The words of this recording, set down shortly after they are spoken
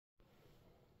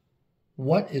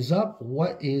What is up?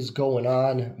 What is going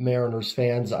on, Mariners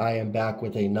fans? I am back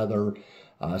with another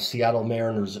Seattle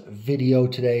Mariners video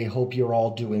today. Hope you're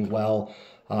all doing well.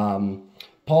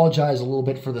 Apologize a little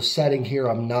bit for the setting here.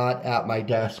 I'm not at my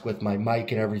desk with my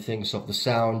mic and everything, so if the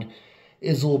sound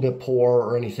is a little bit poor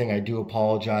or anything, I do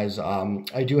apologize.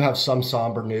 I do have some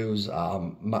somber news.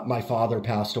 My father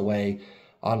passed away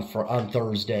on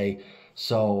Thursday,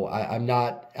 so I'm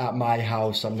not at my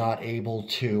house. I'm not able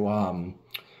to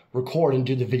record and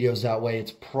do the videos that way.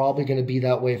 It's probably going to be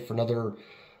that way for another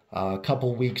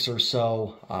couple weeks or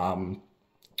so.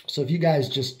 So if you guys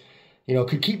just,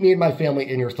 could keep me and my family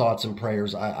in your thoughts and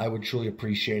prayers, I would truly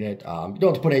appreciate it. You don't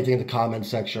have to put anything in the comment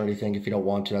section or anything if you don't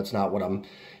want to. That's not what I'm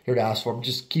here to ask for.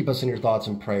 Just keep us in your thoughts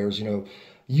and prayers.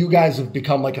 You guys have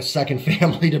become like a second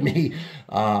family to me.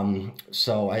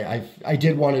 So I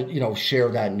did want to, share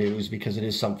that news because it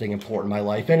is something important in my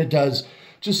life. And it does,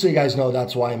 just so you guys know,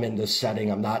 that's why I'm in this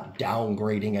setting. I'm not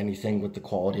downgrading anything with the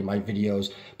quality of my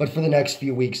videos. But for the next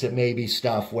few weeks, it may be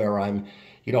stuff where I'm,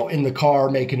 in the car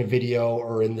making a video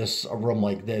or in a room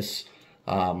like this,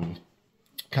 kind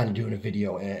of doing a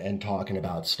video and talking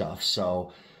about stuff.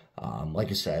 So, like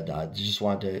I said, just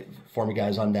wanted to inform you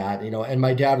guys on that, and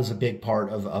my dad is a big part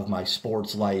of my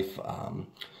sports life.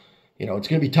 It's going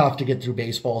to be tough to get through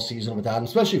baseball season without him,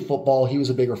 especially football. He was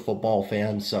a bigger football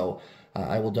fan, so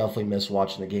I will definitely miss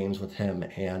watching the games with him.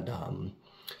 And,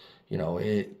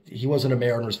 he wasn't a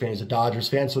Mariners fan, he's a Dodgers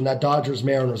fan. So when that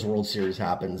Dodgers-Mariners World Series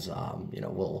happens,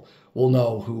 we'll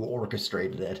know who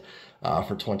orchestrated it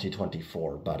for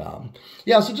 2024. But,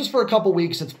 yeah, so just for a couple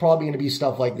weeks, it's probably going to be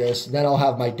stuff like this. Then I'll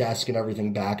have my desk and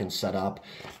everything back and set up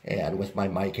and with my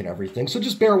mic and everything. So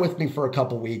just bear with me for a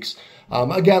couple weeks.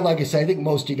 Again, like I said, I think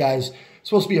most of you guys, it's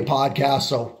supposed to be a podcast,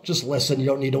 so just listen. You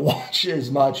don't need to watch as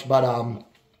much. But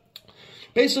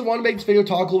basically, I want to make this video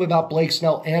talk a little bit about Blake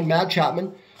Snell and Matt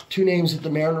Chapman, two names that the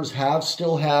Mariners have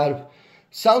still had,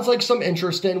 sounds like, some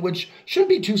interest in, which shouldn't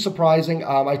be too surprising.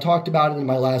 I talked about it in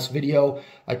my last video.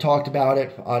 I talked about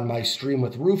it on my stream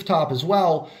with Rooftop as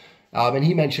well, and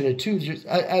he mentioned it too. Just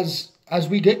as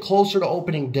we get closer to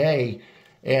opening day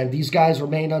and these guys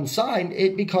remain unsigned,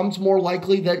 it becomes more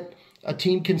likely that a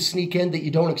team can sneak in that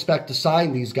you don't expect to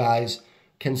sign these guys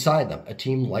can sign them. A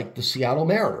team like the Seattle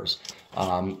Mariners.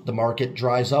 The market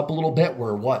dries up a little bit.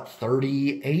 We're,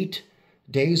 38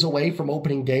 days away from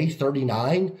opening day,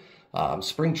 39.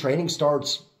 Spring training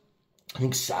starts, I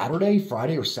think,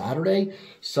 Friday or Saturday.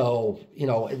 So,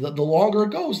 the longer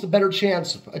it goes, the better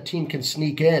chance a team can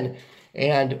sneak in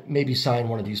and maybe sign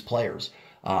one of these players.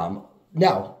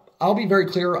 Now, I'll be very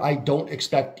clear. I don't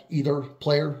expect either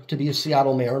player to be a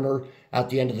Seattle Mariner at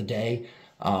the end of the day.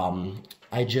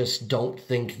 I just don't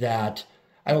think that,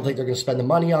 I don't think they're going to spend the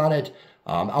money on it.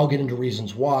 I'll get into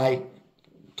reasons why,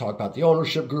 talk about the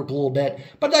ownership group a little bit,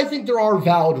 but I think there are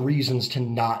valid reasons to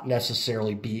not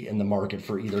necessarily be in the market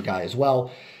for either guy as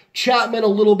well. Chapman a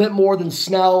little bit more than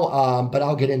Snell, but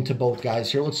I'll get into both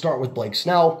guys here. Let's start with Blake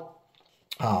Snell.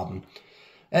 And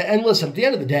listen, at the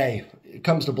end of the day, it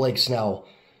comes to Blake Snell.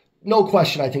 No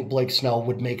question, I think Blake Snell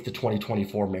would make the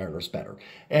 2024 Mariners better.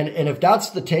 And if that's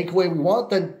the takeaway we want,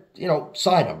 then,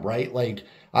 sign him, right? Like,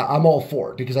 I'm all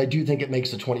for it because I do think it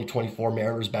makes the 2024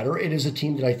 Mariners better. It is a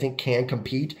team that I think can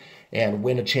compete and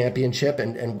win a championship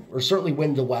or certainly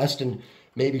win the West and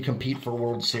maybe compete for a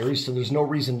World Series. So there's no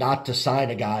reason not to sign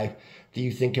a guy that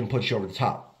you think can put you over the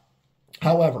top.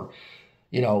 However,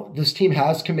 this team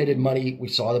has committed money. We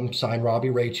saw them sign Robbie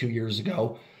Ray 2 years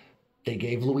ago. They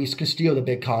gave Luis Castillo the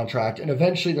big contract, and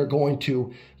eventually they're going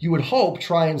to, you would hope,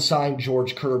 try and sign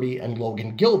George Kirby and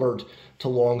Logan Gilbert to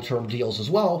long-term deals as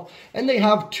well. And they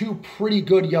have two pretty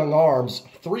good young arms,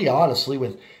 three honestly,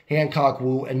 with Hancock,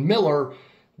 Wu, and Miller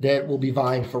that will be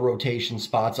vying for rotation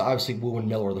spots. Obviously, Wu and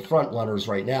Miller are the front runners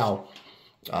right now,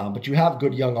 but you have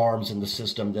good young arms in the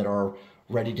system that are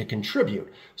ready to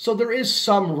contribute. So there is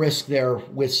some risk there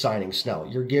with signing Snell.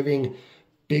 You're giving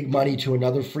big money to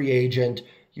another free agent.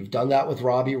 You've done that with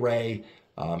Robbie Ray.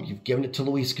 You've given it to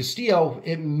Luis Castillo.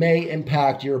 It may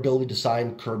impact your ability to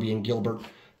sign Kirby and Gilbert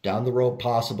down the road,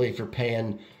 possibly, if you're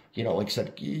paying, like I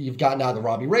said, you've gotten out of the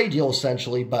Robbie Ray deal,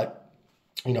 essentially, but,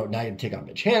 now you take on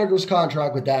Mitch Haniger's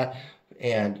contract with that,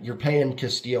 and you're paying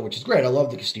Castillo, which is great. I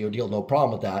love the Castillo deal, no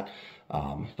problem with that,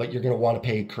 but you're going to want to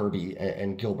pay Kirby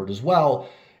and Gilbert as well.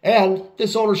 And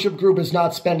this ownership group is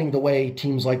not spending the way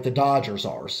teams like the Dodgers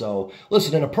are. So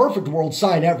listen, in a perfect world,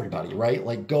 sign everybody, right?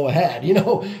 Like, go ahead.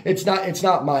 It's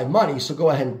not my money, so go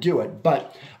ahead and do it.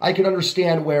 But I can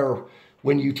understand where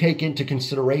when you take into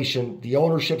consideration the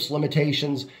ownership's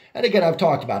limitations. And again, I've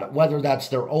talked about it, whether that's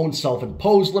their own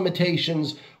self-imposed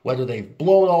limitations, whether they've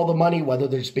blown all the money, whether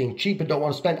they're just being cheap and don't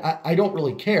want to spend. I don't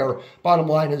really care. Bottom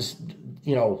line is,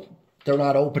 they're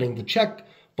not opening the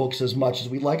checkbooks as much as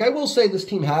we'd like. I will say this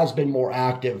team has been more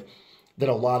active than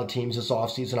a lot of teams this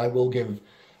offseason. I will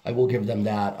give them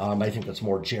that. I think that's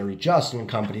more Jerry Justin and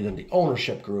company than the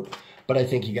ownership group. But I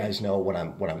think you guys know what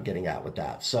I'm getting at with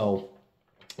that. So,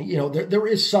 there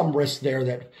is some risk there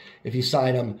that if you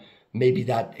sign them, maybe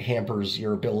that hampers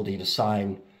your ability to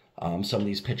sign some of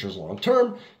these pitchers long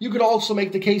term. You could also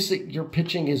make the case that your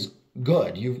pitching is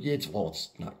good. It's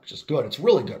not just good. It's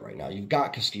really good right now. You've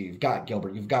got Castillo, you've got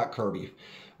Gilbert, you've got Kirby.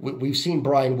 We've seen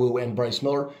Brian Wu and Bryce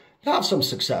Miller have some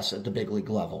success at the big league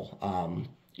level.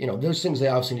 There's things they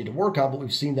obviously need to work on, but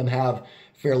we've seen them have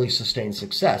fairly sustained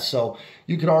success. So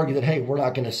you could argue that, hey, we're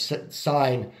not going to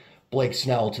sign Blake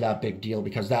Snell to that big deal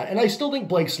because that. And I still think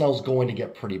Blake Snell's going to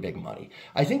get pretty big money.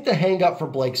 I think the hang up for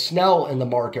Blake Snell in the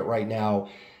market right now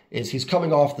is he's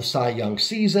coming off the Cy Young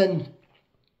season.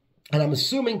 And I'm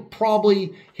assuming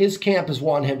probably his camp is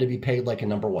wanting him to be paid like a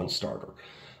 #1 starter.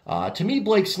 To me,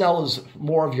 Blake Snell is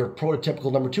more of your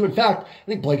prototypical #2. In fact, I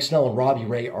think Blake Snell and Robbie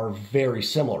Ray are very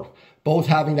similar. Both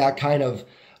having that kind of, I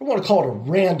don't want to call it a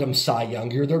random Cy Young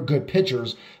year. They're good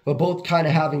pitchers, but both kind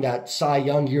of having that Cy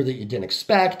Young year that you didn't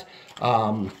expect.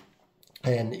 Similar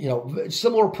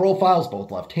profiles, both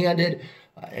left-handed.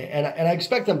 And I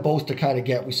expect them both to kind of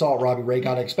get, we saw what Robbie Ray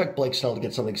got. I expect Blake Snell to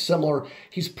get something similar.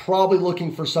 He's probably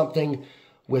looking for something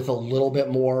with a little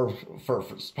bit more,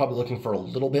 probably looking for a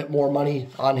little bit more money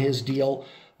on his deal.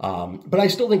 But I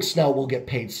still think Snell will get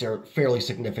paid fairly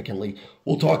significantly.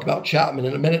 We'll talk about Chapman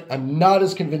in a minute. I'm not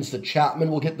as convinced that Chapman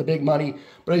will get the big money,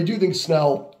 but I do think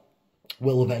Snell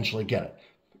will eventually get it.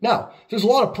 Now, there's a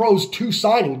lot of pros to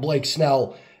signing Blake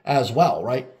Snell as well,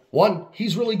 right? One,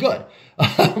 he's really good.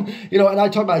 And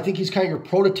I think he's kind of your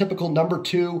prototypical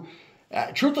 #2.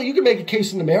 Truthfully, you can make a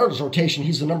case in the Mariners rotation,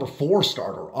 he's the #4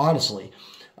 starter, honestly.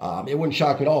 It wouldn't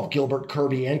shock me at all if Gilbert,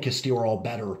 Kirby, and Castillo are all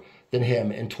better than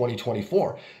him in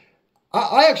 2024.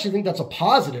 I actually think that's a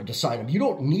positive to sign him. You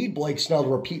don't need Blake Snell to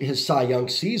repeat his Cy Young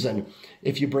season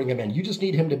if you bring him in. You just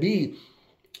need him to be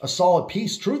a solid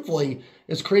piece, truthfully,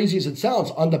 as crazy as it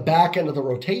sounds, on the back end of the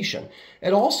rotation.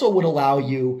 It also would allow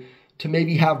you to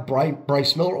maybe have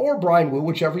Bryce Miller or Brian Wu,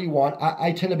 whichever you want.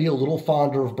 I tend to be a little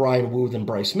fonder of Brian Wu than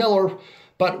Bryce Miller,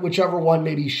 but whichever one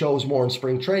maybe shows more in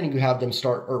spring training, you have them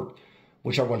start, or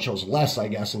whichever one shows less, I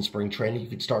guess, in spring training, you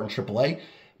could start in AAA.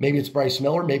 Maybe it's Bryce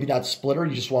Miller, maybe that's Splitter.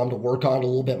 You just want him to work on it a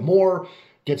little bit more,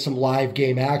 get some live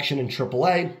game action in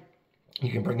AAA.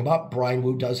 You can bring him up. Brian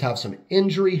Wu does have some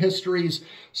injury histories,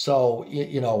 so,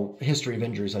 history of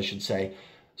injuries, I should say.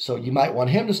 So you might want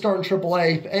him to start in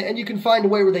AAA, and you can find a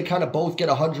way where they kind of both get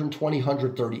 120,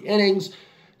 130 innings,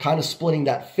 kind of splitting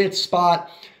that 5th spot.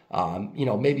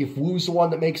 Maybe if Wu's the one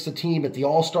that makes the team at the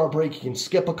All-Star break, he can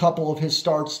skip a couple of his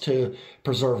starts to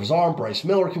preserve his arm. Bryce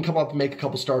Miller can come up and make a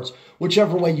couple starts,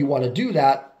 whichever way you want to do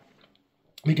that,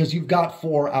 because you've got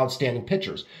 4 outstanding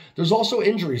pitchers. There's also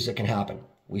injuries that can happen.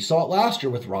 We saw it last year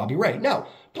with Robbie Ray. Now,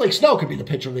 Blake Snell could be the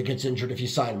pitcher that gets injured if you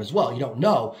sign him as well. You don't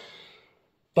know.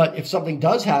 But if something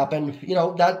does happen,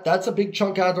 that's a big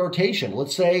chunk out of the rotation.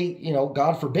 Let's say,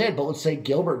 God forbid, but let's say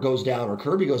Gilbert goes down or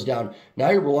Kirby goes down.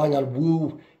 Now you're relying on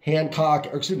Wu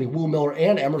Miller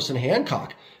and Emerson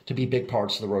Hancock to be big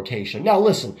parts of the rotation. Now,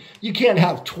 listen, you can't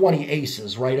have 20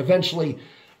 aces, right? Eventually,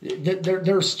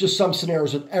 there's just some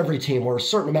scenarios with every team where a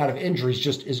certain amount of injuries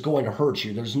just is going to hurt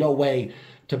you. There's no way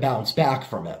to bounce back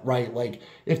from it, right? Like,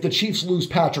 if the Chiefs lose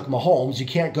Patrick Mahomes, you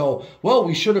can't go, well,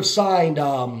 we should have signed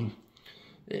Joe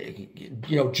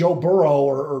Burrow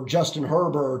or Justin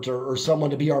Herbert or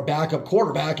someone to be our backup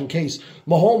quarterback in case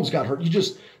Mahomes got hurt.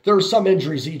 There are some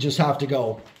injuries that you just have to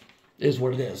go, is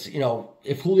what it is.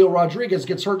 If Julio Rodriguez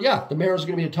gets hurt, yeah, the Mariners are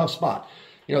going to be a tough spot.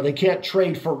 They can't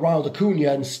trade for Ronald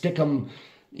Acuna and stick him,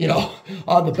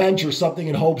 on the bench or something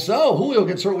in hopes, Julio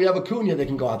gets hurt, we have Acuna that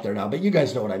can go out there now. But you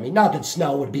guys know what I mean. Not that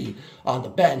Snell would be on the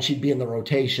bench, he'd be in the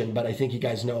rotation, but I think you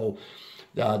guys know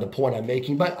the point I'm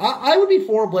making. But I would be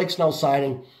for Blake Snell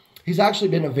signing. He's actually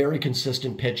been a very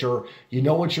consistent pitcher. You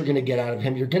know what you're going to get out of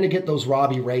him. You're going to get those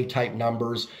Robbie Ray type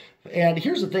numbers. And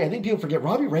here's the thing. I think people forget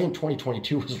Robbie Ray in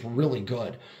 2022 was really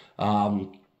good. I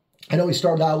know he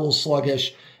started out a little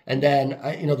sluggish. And then,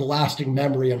 the lasting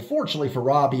memory, unfortunately for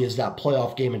Robbie, is that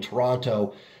playoff game in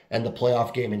Toronto and the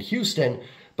playoff game in Houston.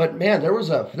 But man, there was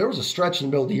a stretch in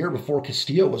the middle of the year before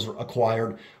Castillo was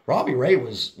acquired. Robbie Ray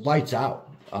was lights out.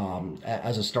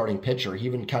 As a starting pitcher. He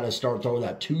even kind of started throwing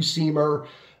that 2-seamer.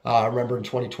 I remember in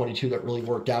 2022 that really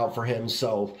worked out for him.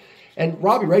 So And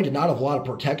Robbie Ray did not have a lot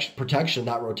of protection in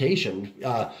that rotation.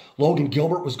 Logan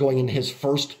Gilbert was going into his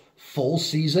first full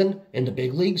season in the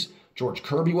big leagues. George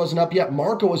Kirby wasn't up yet.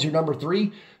 Marco was your number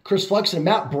 3. Chris Flexen and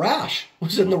Matt Brash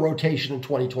was in the rotation in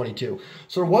 2022.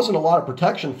 So there wasn't a lot of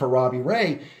protection for Robbie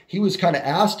Ray. He was kind of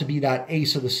asked to be that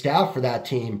ace of the staff for that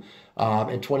team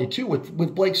in 22.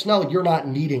 With Blake Snell, you're not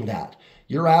needing that.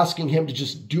 You're asking him to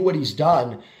just do what he's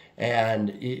done,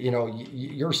 and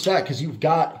you're set because you've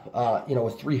got a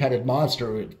 3-headed monster.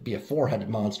 It would be a 4-headed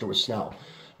monster with Snell.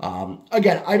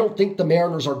 Again, I don't think the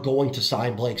Mariners are going to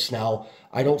sign Blake Snell.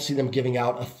 I don't see them giving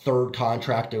out a 3rd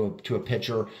contract to a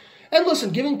pitcher. And listen,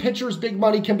 giving pitchers big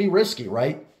money can be risky,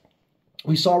 right?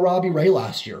 We saw Robbie Ray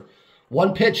last year.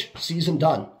 1 pitch, season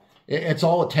done. It's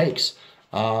all it takes.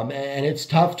 And it's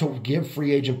tough to give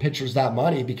free agent pitchers that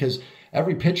money because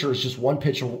every pitcher is just one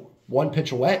pitch away.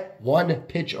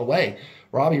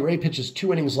 Robbie Ray pitches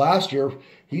 2 innings last year.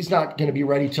 He's not going to be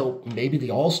ready till maybe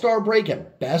the All-Star break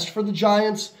at best for the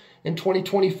Giants in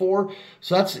 2024.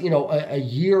 So that's, a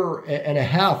year and a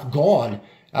half gone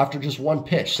after just 1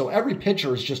 pitch. So every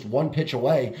pitcher is just 1 pitch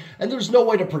away, and there's no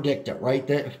way to predict it, right?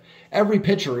 That every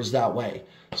pitcher is that way.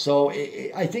 So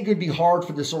I think it would be hard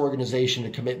for this organization to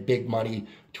commit big money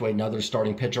to another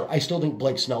starting pitcher. I still think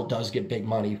Blake Snell does get big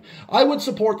money. I would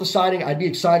support the signing. I'd be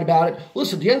excited about it.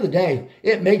 Listen, at the end of the day,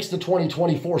 it makes the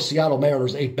 2024 Seattle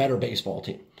Mariners a better baseball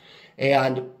team.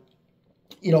 And,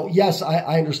 yes,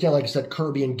 I understand, like I said,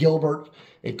 Kirby and Gilbert,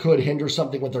 it could hinder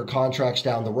something with their contracts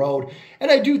down the road. And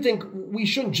I do think we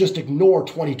shouldn't just ignore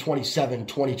 2027,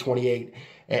 2028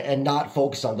 and not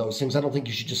focus on those things. I don't think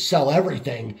you should just sell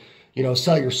everything,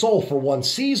 sell your soul for 1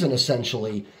 season,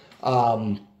 essentially.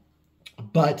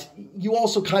 But you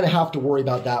also kind of have to worry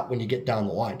about that when you get down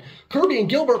the line. Kirby and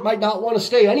Gilbert might not want to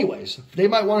stay anyways. They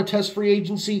might want to test free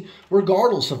agency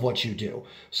regardless of what you do.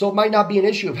 So it might not be an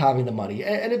issue of having the money.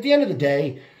 And at the end of the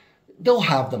day, they'll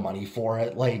have the money for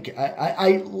it. Like,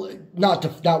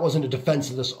 that wasn't a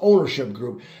defense of this ownership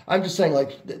group. I'm just saying,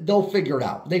 like, they'll figure it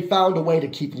out. They found a way to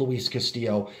keep Luis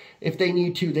Castillo. If they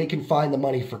need to, they can find the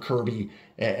money for Kirby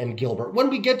and Gilbert. When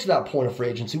we get to that point of free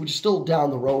agency, which is still down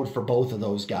the road for both of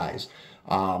those guys.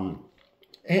 And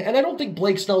I don't think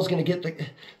Blake Snell's going to get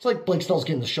it's like Blake Snell's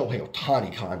getting the Shohei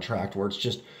Ohtani contract where it's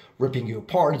just ripping you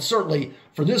apart. And certainly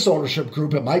for this ownership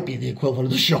group, it might be the equivalent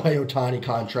of the Shohei Ohtani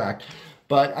contract.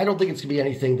 But I don't think it's going to be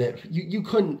anything that you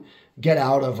couldn't get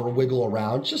out of or wiggle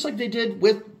around, just like they did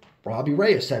with Robbie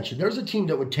Ray, essentially. There's a team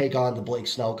that would take on the Blake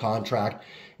Snell contract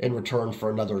in return for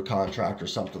another contract or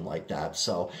something like that.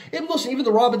 So, and listen, even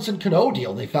the Robinson Cano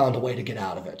deal, they found a way to get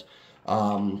out of it,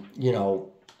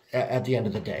 at the end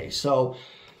of the day. So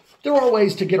there are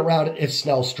ways to get around it if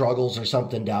Snell struggles or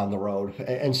something down the road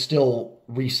and still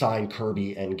re-sign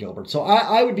Kirby and Gilbert. So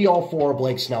I would be all for a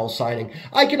Blake Snell signing.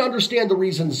 I can understand the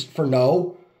reasons for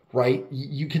no, right?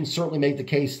 You can certainly make the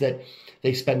case that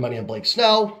they spend money on Blake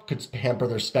Snell, could hamper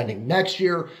their spending next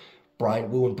year.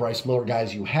 Brian Wu and Bryce Miller,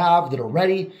 guys you have that are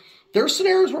ready. There are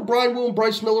scenarios where Brian Wu and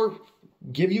Bryce Miller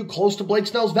give you close to Blake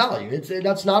Snell's value.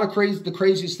 That's not the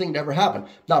craziest thing to ever happen.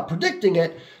 Not predicting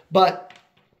it, but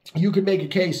you could make a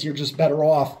case you're just better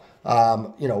off,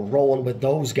 rolling with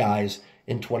those guys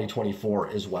in 2024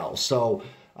 as well. So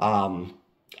I'm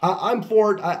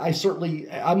for it.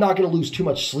 I'm not going to lose too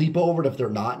much sleep over it if they're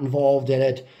not involved in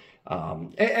it.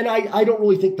 And I don't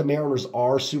really think the Mariners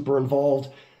are super involved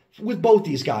with both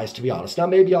these guys, to be honest. Now,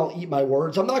 maybe I'll eat my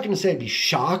words. I'm not going to say I'd be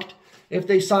shocked if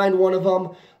they signed one of them.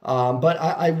 But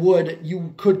I would,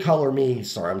 you could color me.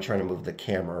 Sorry, I'm trying to move the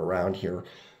camera around here.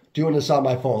 Doing this on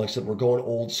my phone. Like I said, we're going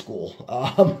old school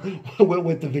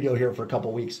with the video here for a couple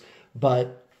weeks.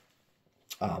 But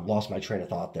lost my train of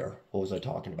thought there. What was I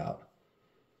talking about?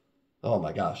 Oh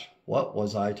my gosh. What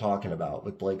was I talking about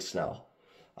with Blake Snell?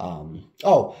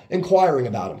 Inquiring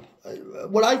about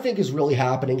him. What I think is really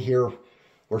happening here,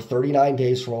 we're 39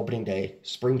 days from opening day.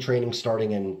 Spring training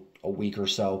starting in a week or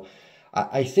so.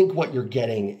 I think what you're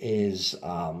getting is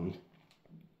the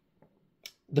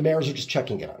Mariners are just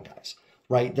checking in on guys.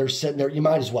 Right? They're sitting there. You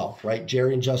might as well, right?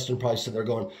 Jerry and Justin probably sitting there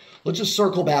going, let's just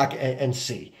circle back and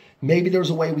see. Maybe there's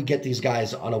a way we get these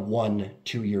guys on a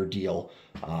 1-2 year deal,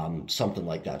 something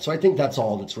like that. So I think that's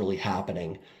all that's really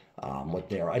happening with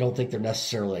there. I don't think they're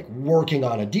necessarily like working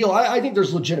on a deal. I think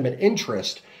there's legitimate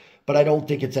interest, but I don't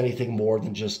think it's anything more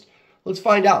than just, let's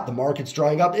find out. The market's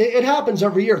drying up. It happens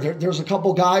every year. There's a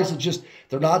couple guys that just,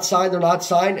 they're not signed,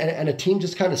 and a team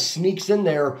just kind of sneaks in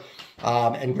there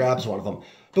and grabs one of them.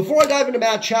 Before I dive into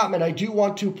Matt Chapman, I do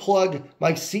want to plug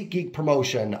my SeatGeek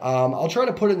promotion. I'll try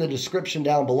to put it in the description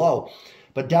down below.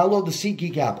 But download the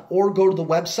SeatGeek app or go to the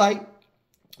website.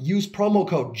 Use promo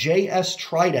code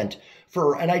JSTrident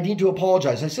and I need to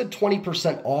apologize. I said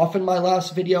 20% off in my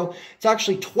last video. It's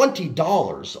actually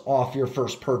 $20 off your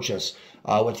first purchase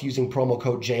with using promo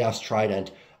code JS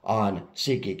Trident on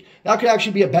SeatGeek. That could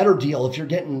actually be a better deal if you're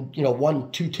getting,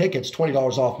 2 tickets.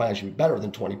 $20 off might actually be better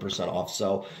than 20% off.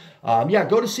 So, yeah,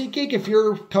 go to SeatGeek if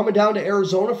you're coming down to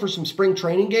Arizona for some spring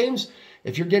training games.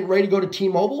 If you're getting ready to go to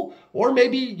T-Mobile, or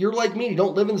maybe you're like me, you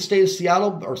don't live in the state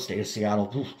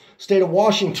of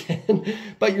Washington,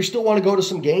 but you still want to go to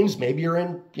some games. Maybe you're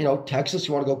in, Texas,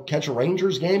 you want to go catch a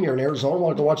Rangers game. You're in Arizona,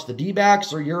 want to go watch the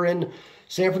D-backs, or you're in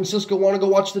San Francisco, want to go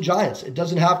watch the Giants. It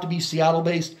doesn't have to be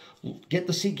Seattle-based. Get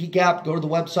the SeatGeek app, go to the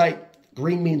website.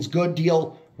 Green means good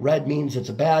deal. Red means it's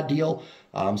a bad deal.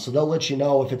 So they'll let you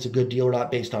know if it's a good deal or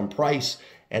not based on price.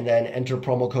 And then enter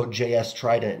promo code JS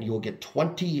Trident, and you will get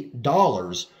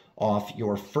 $20 off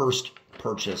your first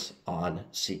purchase on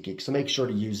SeatGeek. So make sure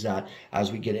to use that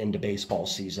as we get into baseball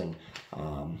season.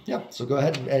 Yeah, so go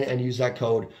ahead and use that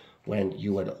code when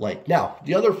you would like. Now,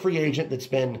 the other free agent that's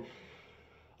been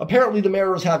apparently the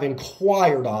Mariners have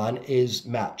inquired on is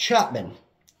Matt Chapman,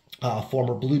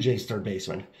 former Blue Jays third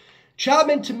baseman.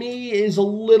 Chapman, to me, is a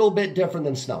little bit different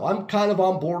than Snell. I'm kind of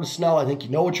on board with Snell. I think you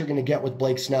know what you're going to get with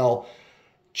Blake Snell.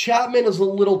 Chapman is a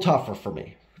little tougher for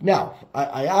me. Now,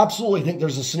 I absolutely think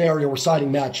there's a scenario where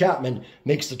signing Matt Chapman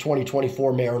makes the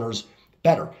 2024 Mariners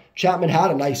better. Chapman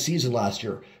had a nice season last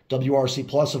year. WRC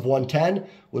plus of 110,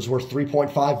 was worth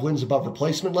 3.5 wins above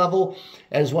replacement level,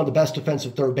 and is one of the best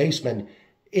defensive third basemen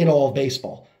in all of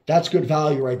baseball. That's good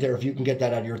value right there if you can get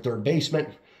that out of your third baseman.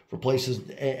 Replaces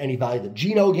any value that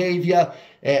Gino gave you,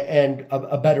 and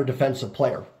a better defensive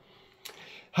player.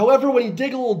 However, when you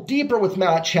dig a little deeper with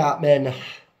Matt Chapman,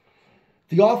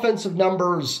 the offensive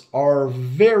numbers are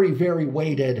very, very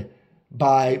weighted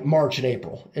by March and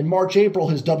April. In March, April,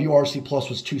 his WRC plus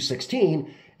was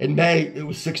 216. In May, it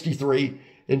was 63.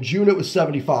 In June, it was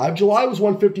 75. July was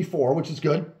 154, which is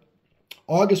good.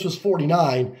 August was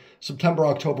 49. September,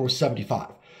 October was 75.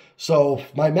 So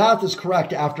if my math is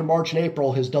correct, after March and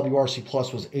April, his WRC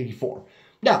plus was 84.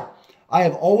 Now, I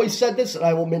have always said this, and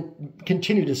I will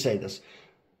continue to say this.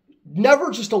 Never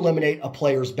just eliminate a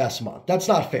player's best month. That's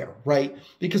not fair, right?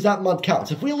 Because that month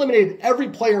counts. If we eliminated every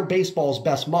player in baseball's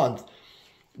best month,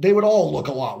 they would all look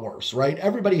a lot worse, right?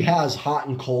 Everybody has hot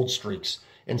and cold streaks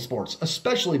in sports,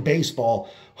 especially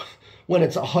baseball when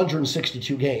it's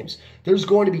 162 games. There's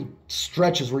going to be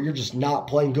stretches where you're just not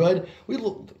playing good. We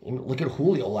look at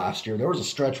Julio last year. There was a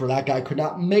stretch where that guy could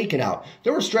not make it out.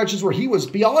 There were stretches where he was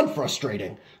beyond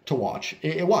frustrating to watch.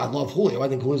 Well, I love Julio. I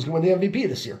think Julio's going to win the MVP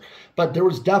this year. But there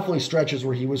was definitely stretches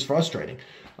where he was frustrating.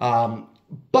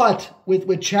 But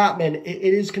with Chapman,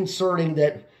 it is concerning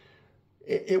that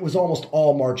it was almost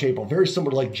all March, April. Very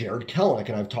similar to like Jared Kelenic,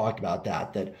 and I've talked about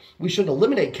that we should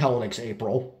eliminate Kelenic's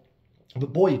April.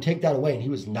 But boy, you take that away, and he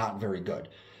was not very good.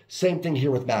 Same thing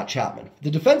here with Matt Chapman. The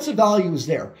defensive value is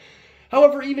there.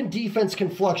 However, even defense can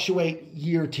fluctuate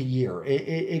year to year.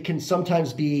 It can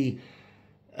sometimes be,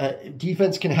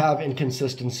 defense can have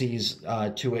inconsistencies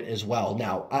to it as well.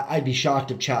 Now, I'd be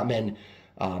shocked if Chapman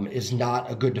is not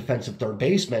a good defensive third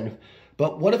baseman,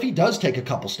 but what if he does take a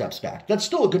couple steps back? That's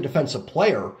still a good defensive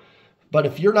player, but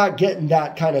if you're not getting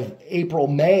that kind of April,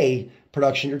 May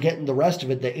production, you're getting the rest of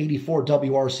it, the 84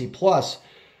 WRC plus.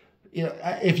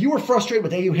 If you were frustrated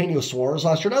with Eugenio Suarez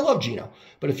last year, and I love Gino,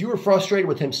 but if you were frustrated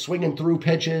with him swinging through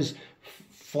pitches,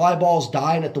 fly balls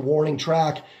dying at the warning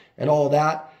track, and all of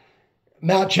that,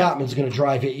 Matt Chapman's going to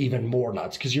drive you even more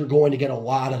nuts because you're going to get a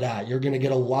lot of that. You're going to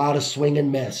get a lot of swing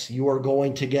and miss. You are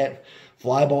going to get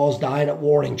fly balls dying at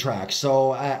warning tracks.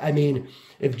 So, I mean,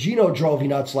 if Gino drove you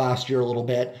nuts last year a little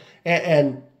bit,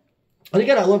 and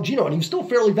again, I love Gino, and he was still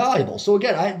fairly valuable. So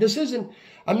again,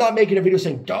 I'm not making a video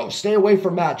saying, don't stay away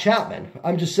from Matt Chapman.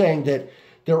 I'm just saying that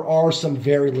there are some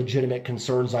very legitimate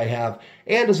concerns I have.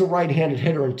 And as a right-handed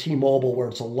hitter in T-Mobile, where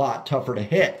it's a lot tougher to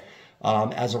hit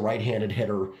as a right-handed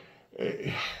hitter,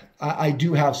 I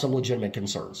do have some legitimate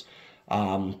concerns.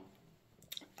 You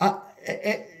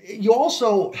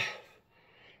also,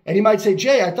 and you might say,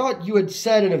 Jay, I thought you had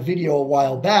said in a video a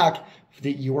while back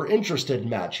that you were interested in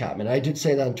Matt Chapman. I did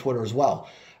say that on Twitter as well.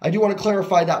 I do want to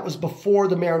clarify that was before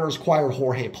the Mariners acquired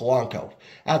Jorge Polanco.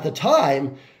 At the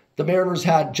time, the Mariners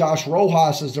had Josh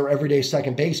Rojas as their everyday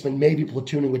second baseman, maybe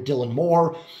platooning with Dylan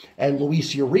Moore, and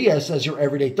Luis Urias as your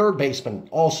everyday third baseman,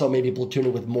 also maybe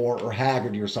platooning with Moore or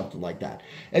Haggerty or something like that.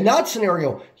 In that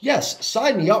scenario, yes,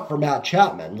 sign me up for Matt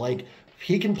Chapman. Like,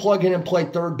 he can plug in and play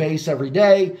third base every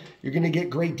day. You're going to get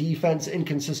great defense,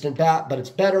 inconsistent bat, but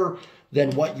it's better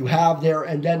than what you have there.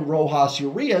 And then Rojas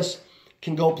Urias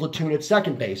can go platoon at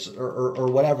second base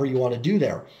or whatever you want to do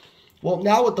there. Well,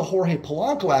 now with the Jorge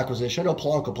Polanco acquisition, I know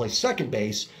Polanco plays second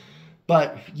base,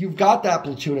 But you've got that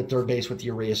platoon at third base with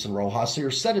Urias and Rojas, so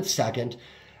you're set at second.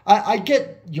 I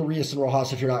get Urias and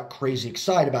Rojas if you're not crazy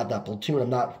excited about that platoon. I'm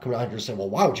not coming out here to say, well,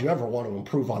 why would you ever want to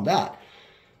improve on that?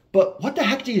 But what the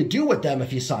heck do you do with them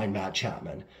if you sign Matt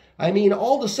Chapman? I mean,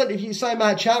 all of a sudden, if you sign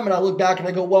Matt Chapman, I look back and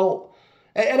I go, well,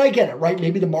 and I get it, right?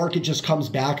 Maybe the market just comes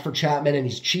back for Chapman and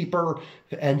he's cheaper,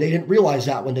 and they didn't realize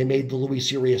that when they made the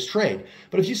Luis Urias trade.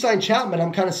 But if you sign Chapman,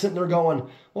 I'm kind of sitting there going,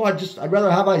 well, I'd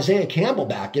rather have Isaiah Campbell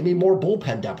back. Give me more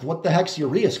bullpen depth. What the heck's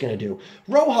Urias going to do?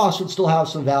 Rojas would still have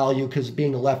some value because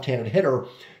being a left-handed hitter,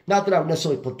 not that I would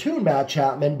necessarily platoon Matt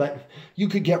Chapman, but you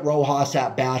could get Rojas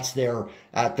at bats there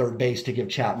at third base to give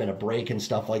Chapman a break and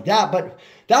stuff like that. But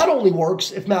that only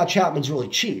works if Matt Chapman's really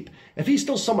cheap. If he's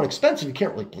still somewhat expensive, you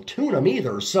can't really platoon him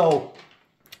either. So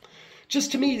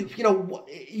just to me,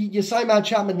 you sign Matt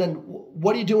Chapman, then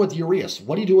what do you do with Urias?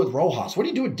 What do you do with Rojas? What do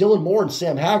you do with Dylan Moore and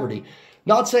Sam Haggerty?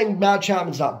 Not saying Matt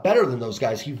Chapman's not better than those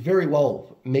guys. He very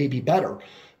well may be better.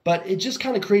 But it just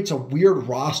kind of creates a weird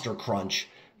roster crunch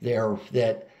there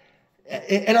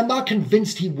and I'm not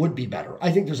convinced he would be better.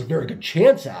 I think there's a very good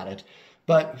chance at it.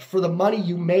 But for the money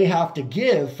you may have to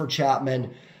give for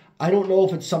Chapman, I don't know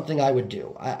if it's something I would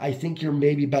do. I think you're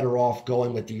maybe better off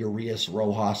going with the Urias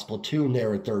Rojas platoon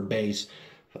there at third base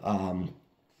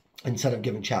instead of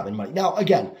giving Chapman money. Now,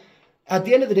 again, at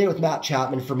the end of the day with Matt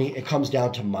Chapman, for me, it comes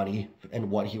down to money and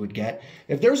what he would get.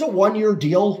 If there's a one-year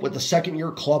deal with a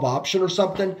second-year club option or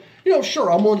something,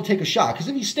 sure, I'm willing to take a shot. Because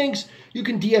if he stinks, you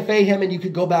can DFA him and you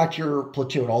could go back to your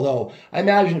platoon. Although, I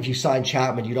imagine if you sign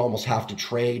Chapman, you'd almost have to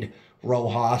trade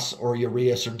Rojas or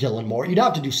Urias or Dylan Moore. You'd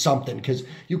have to do something because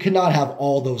you cannot have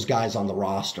all those guys on the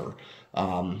roster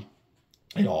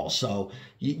at all. So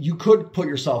you could put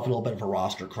yourself in a little bit of a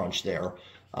roster crunch there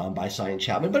by signing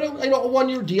Chapman. But a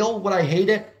one-year deal, would I hate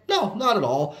it? No, not at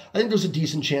all. I think there's a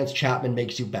decent chance Chapman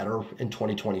makes you better in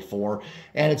 2024.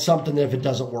 And it's something that if it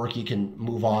doesn't work, you can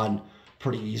move on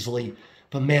pretty easily.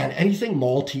 But man, anything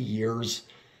multi-years,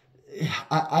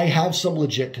 I have some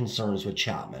legit concerns with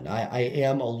Chapman. I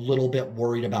am a little bit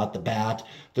worried about the bat.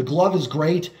 The glove is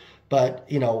great, but,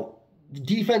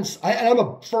 defense, I'm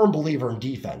a firm believer in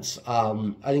defense.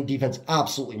 I think defense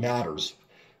absolutely matters.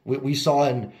 We saw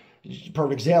in,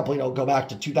 perfect example, go back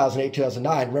to 2008,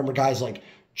 2009. Remember guys like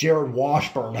Jared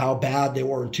Washburn, how bad they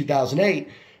were in 2008.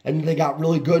 And they got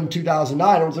really good in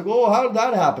 2009. Everyone's like, well, how did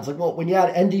that happen? It's like, well, when you had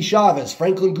Endy Chavez,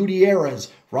 Franklin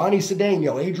Gutierrez, Ronnie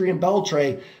Cedeno, Adrian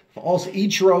Beltre, also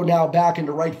Ichiro now back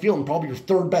into right field and probably your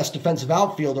third best defensive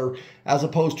outfielder as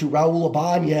opposed to Raul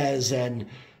Ibanez and,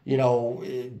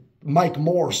 Mike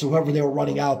Morse, whoever they were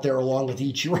running out there along with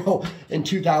Ichiro in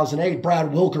 2008,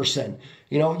 Brad Wilkerson.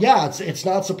 It's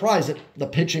not surprised that the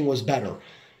pitching was better.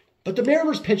 But the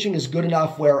Mariners pitching is good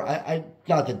enough where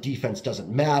not that defense doesn't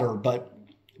matter, but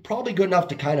probably good enough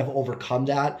to kind of overcome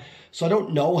that. So I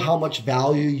don't know how much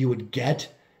value you would get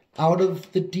out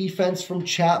of the defense from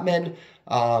Chapman.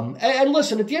 And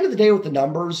listen, at the end of the day with the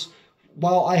numbers,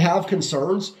 while I have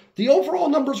concerns, the overall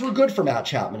numbers were good for Matt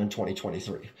Chapman in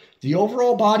 2023. The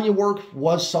overall body of work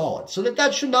was solid. So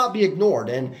that should not be ignored.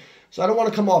 And so I don't want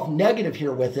to come off negative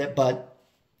here with it, but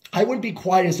I wouldn't be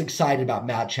quite as excited about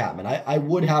Matt Chapman. I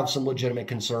would have some legitimate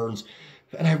concerns,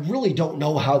 and I really don't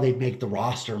know how they'd make the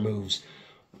roster moves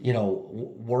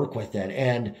work with it.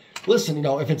 And listen,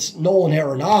 if it's Nolan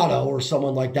Arenado or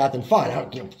someone like that, then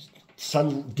fine.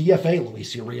 Send DFA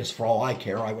Luis Urias for all I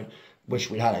care. I would wish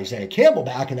we'd had Isaiah Campbell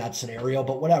back in that scenario,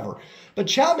 but whatever. But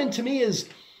Chapman to me is,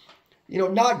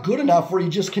 not good enough where you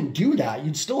just can do that.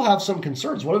 You'd still have some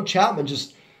concerns. What if Chapman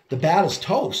the bat is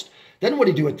toast? Then what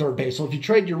do you do at third base? So if you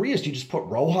trade Urias, do you just put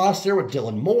Rojas there with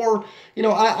Dylan Moore?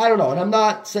 I don't know. And I'm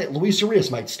not saying Luis Urias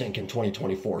might stink in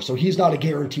 2024, so he's not a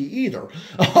guarantee either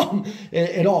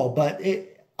at all. But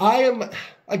I am,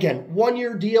 again,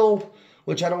 one-year deal,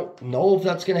 which I don't know if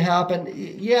that's going to happen.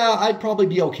 Yeah, I'd probably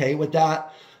be okay with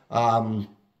that, in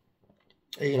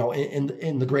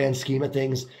the grand scheme of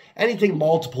things. Anything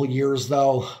multiple years,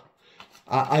 though,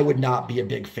 I would not be a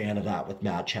big fan of that with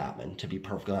Matt Chapman, to be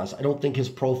perfectly honest. I don't think his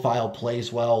profile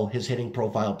plays well. His hitting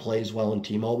profile plays well in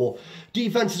T-Mobile.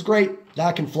 Defense is great.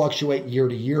 That can fluctuate year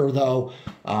to year, though.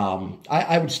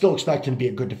 I would still expect him to be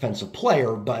a good defensive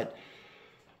player, but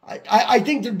I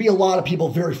think there'd be a lot of people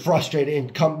very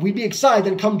frustrated. And we'd be excited,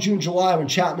 then come June, July, when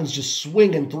Chapman's just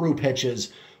swinging through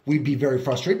pitches, we'd be very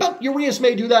frustrated. But Urias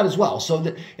may do that as well.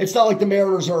 So it's not like the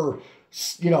Mariners are,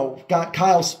 got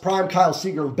prime Kyle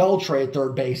Seager and Beltre at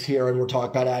third base here, and we're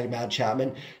talking about adding Matt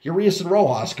Chapman. Urias and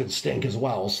Rojas could stink as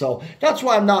well. So that's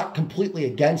why I'm not completely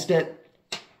against it.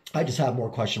 I just have more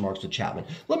question marks with Chapman.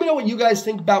 Let me know what you guys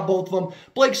think about both of them.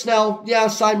 Blake Snell, yeah,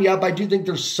 sign me up. I do think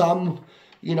there's some,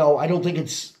 I don't think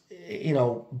it's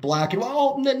black and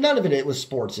white. None of it with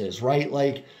sports is, right?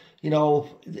 Like,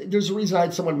 there's a reason I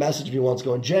had someone message me once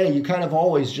going, Jay, you kind of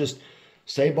always just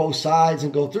say both sides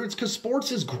and go through. It's because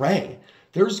sports is gray.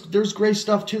 There's gray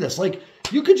stuff to this. Like,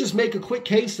 you could just make a quick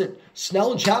case that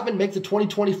Snell and Chapman make the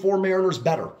 2024 Mariners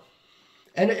better.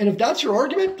 And if that's your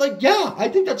argument, like, yeah, I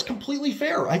think that's completely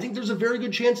fair. I think there's a very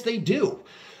good chance they do.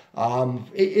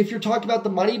 If you're talking about the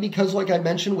money, because like I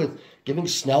mentioned with giving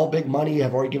Snell big money,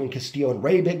 I've already given Castillo and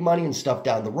Ray big money and stuff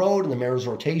down the road and the Mariners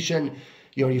rotation,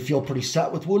 you feel pretty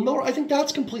set with Wood Miller. I think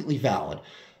that's completely valid.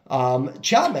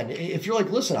 Chapman, if you're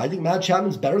like, listen, I think Matt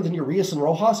Chapman's better than Urias and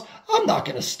Rojas, I'm not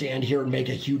going to stand here and make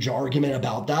a huge argument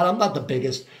about that. I'm not the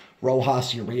biggest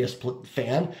Rojas Urias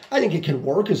fan. I think it can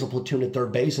work as a platoon at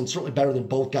third base and certainly better than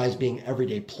both guys being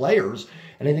everyday players.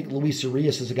 And I think Luis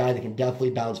Urias is a guy that can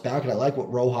definitely bounce back. And I like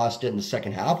what Rojas did in the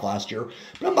second half last year.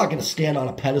 But I'm not going to stand on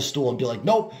a pedestal and be like,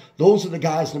 nope, those are the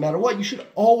guys no matter what. You should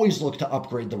always look to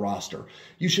upgrade the roster.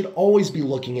 You should always be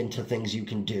looking into things you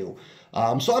can do.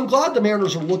 So I'm glad the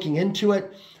Mariners are looking into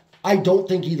it. I don't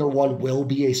think either one will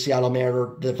be a Seattle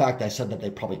Mariner. The fact I said that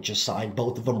they probably just signed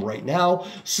both of them right now.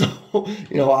 So,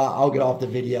 I'll get off the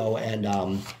video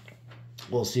and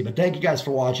we'll see. But thank you guys for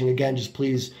watching. Again, just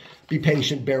please be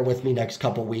patient. Bear with me next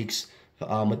couple weeks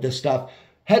with this stuff.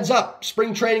 Heads up,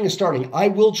 spring training is starting. I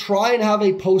will try and have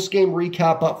a post-game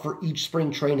recap up for each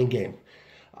spring training game.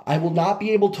 I will not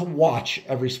be able to watch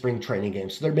every spring training game,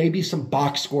 so there may be some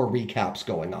box score recaps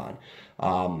going on.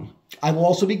 I will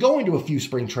also be going to a few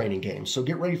spring training games, so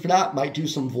get ready for that. Might do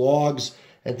some vlogs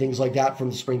and things like that from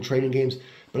the spring training games.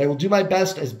 But I will do my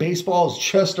best as baseball is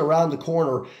just around the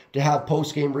corner to have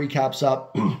post-game recaps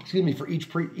up, for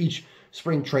each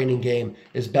spring training game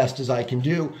as best as I can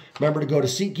do. Remember to go to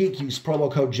SeatGeek, use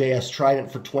promo code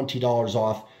JSTrident for $20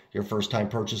 off your first-time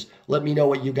purchase. Let me know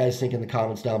what you guys think in the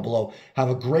comments down below. Have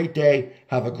a great day.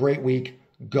 Have a great week.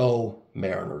 Go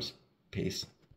Mariners. Peace.